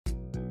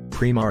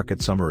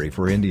Pre-market summary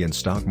for Indian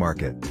stock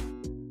market.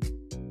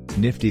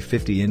 NIFTY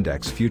 50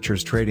 Index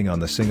futures trading on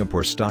the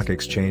Singapore Stock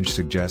Exchange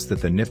suggest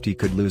that the Nifty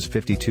could lose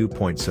 52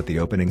 points at the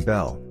opening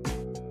bell.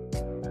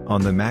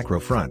 On the macro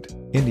front,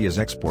 India's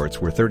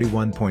exports were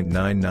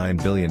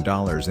 $31.99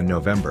 billion in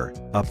November,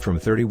 up from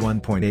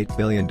 $31.8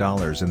 billion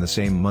in the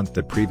same month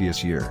the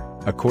previous year,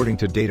 according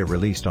to data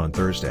released on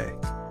Thursday.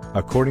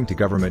 According to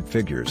government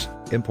figures,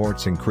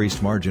 imports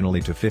increased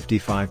marginally to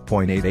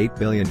 $55.88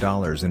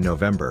 billion in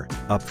November,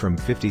 up from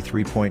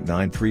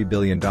 $53.93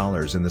 billion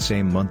in the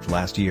same month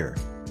last year.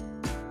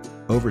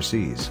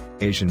 Overseas,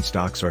 Asian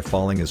stocks are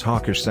falling as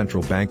hawkish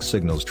central bank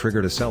signals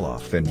triggered a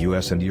sell-off in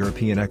US and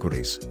European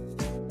equities.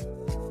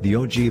 The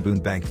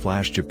Ojibun Bank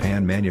Flash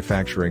Japan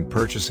Manufacturing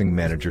Purchasing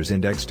Managers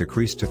Index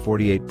decreased to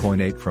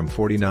 48.8 from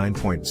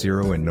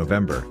 49.0 in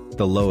November,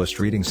 the lowest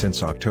reading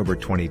since October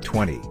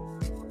 2020.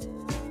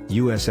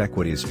 U.S.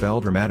 equities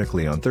fell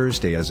dramatically on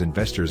Thursday as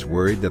investors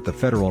worried that the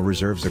Federal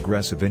Reserve's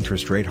aggressive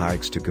interest rate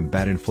hikes to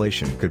combat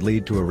inflation could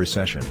lead to a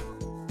recession.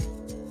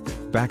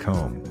 Back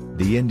home,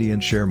 the Indian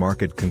share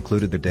market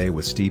concluded the day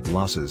with steep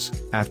losses,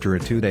 after a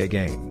two-day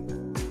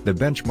gain. The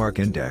benchmark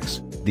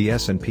index, the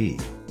S&P,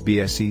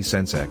 BSE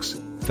Sensex,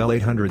 fell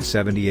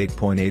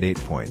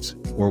 878.88 points,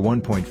 or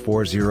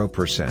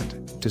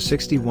 1.40%, to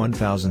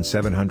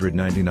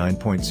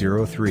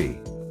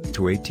 61,799.03.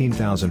 To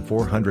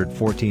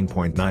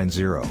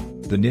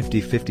 18,414.90, the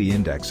Nifty 50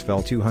 Index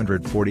fell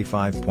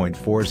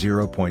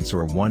 245.40 points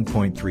or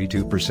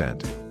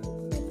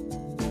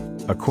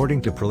 1.32%.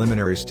 According to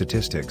preliminary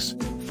statistics,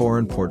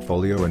 foreign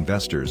portfolio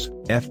investors,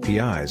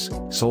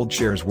 FPIs, sold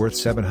shares worth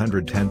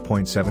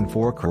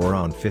 710.74 crore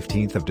on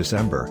 15th of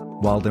December,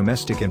 while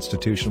domestic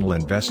institutional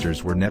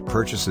investors were net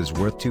purchases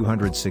worth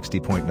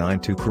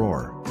 260.92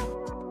 crore.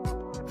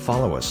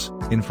 Follow us,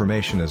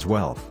 information is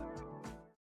wealth.